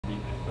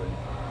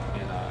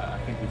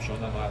we've shown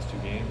them the last 2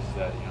 games is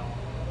that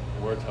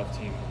we're a tough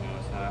team.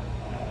 It's not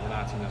we're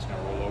not a team that's going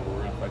to roll over.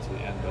 We're going to fight to the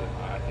end. But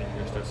I think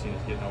you're going to start seeing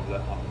us getting over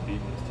that hump and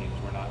beating these teams.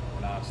 We're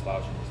not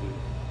slouching this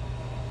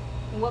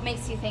league. What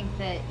makes you think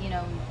that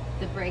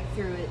the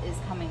breakthrough is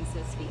coming, so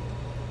to speak?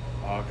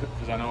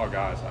 Because I know our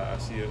guys. I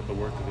see the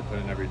work that they put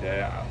in every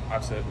day.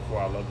 I've said it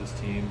before. I love this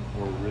team.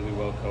 We're really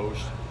well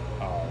coached.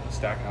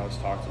 Stackhouse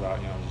talked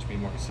about just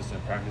being more consistent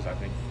in practice. I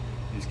think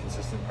these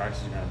consistent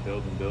practices are going to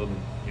build and build, and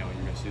you're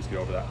going to see us get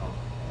over that hump.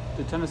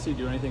 Did Tennessee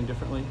do anything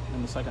differently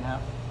in the second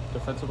half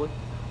defensively?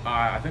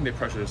 I think they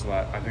pressured us a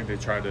lot. I think they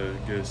tried to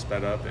get us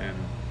sped up, and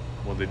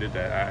they did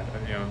that.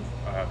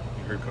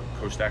 You heard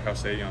Coach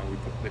Stackhouse say,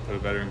 they put a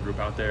veteran group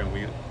out there, and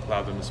we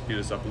allowed them to speed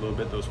us up a little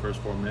bit those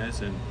first 4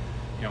 minutes. And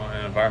in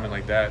an environment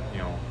like that,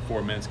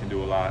 4 minutes can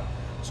do a lot.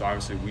 So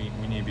obviously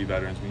we need to be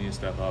veterans. We need to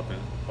step up,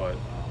 but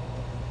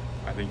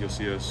I think you'll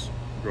see us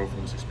grow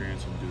from this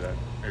experience and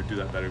do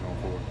that better going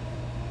forward.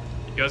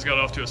 You guys got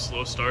off to a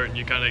slow start, and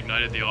you kind of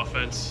ignited the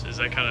offense. Is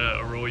that kind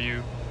of a role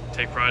you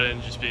take pride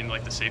in, just being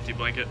like the safety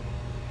blanket?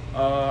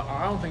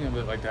 I don't think of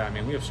it like that. I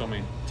mean, we have so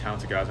many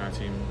talented guys on our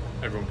team.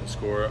 Everyone can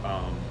score.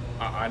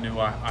 I knew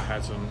I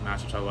had some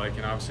matchups I like,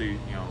 and obviously,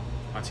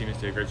 my teammates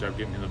did a great job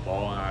getting me the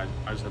ball, and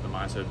I just had the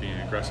mindset of being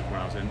aggressive when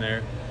I was in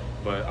there.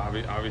 But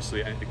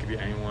obviously, it could be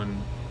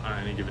anyone on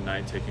any given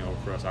night taking over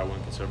for us. I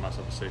wouldn't consider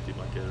myself a safety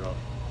blanket at all.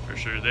 For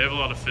sure. They have a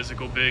lot of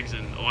physical bigs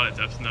and a lot of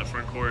depth in that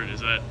front court. Is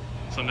that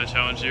something that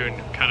challenged you,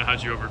 and kind of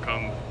how'd you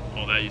overcome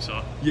all that you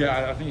saw?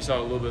 Yeah, I think you saw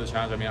a little bit of the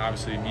challenge. I mean,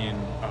 obviously, me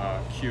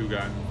and Q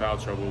got in foul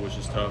trouble, which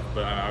is tough.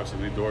 But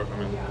obviously, Lee Dort,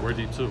 we're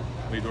deep too.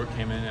 Lee Dort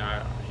came in,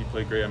 and he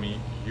played great. I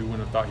mean, you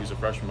wouldn't have thought he was a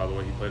freshman by the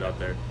way he played out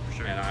there. For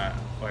sure. And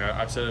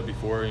I've said it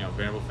before.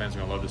 Vanderbilt fans are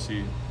gonna love to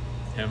see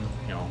him,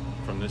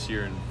 from this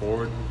year and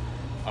forward.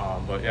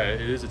 But yeah,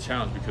 it is a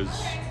challenge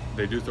because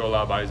they do throw a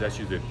lot of bodies at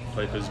you. They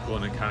play physical,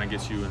 and it kind of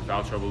gets you in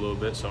foul trouble a little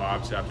bit. So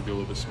obviously, I have to be a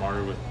little bit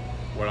smarter with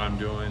what I'm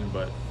doing.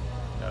 But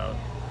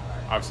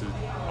obviously,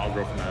 I'll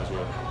grow from that as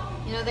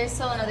well. There's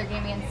still another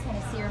game against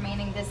Tennessee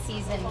remaining this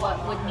season.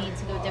 What would need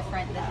to go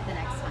different the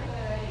next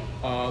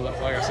time?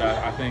 Like I said,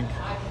 I think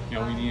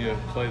we need to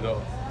play the.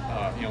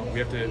 We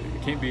have to.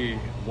 It can't be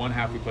one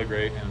half we play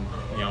great, and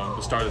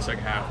the start of the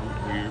second half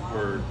we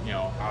were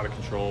out of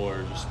control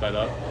or just sped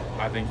up.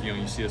 I think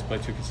you see us play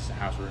 2 consistent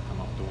halves, we're gonna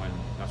come up with the win.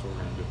 That's what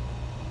we're gonna do.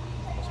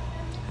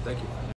 Thank you.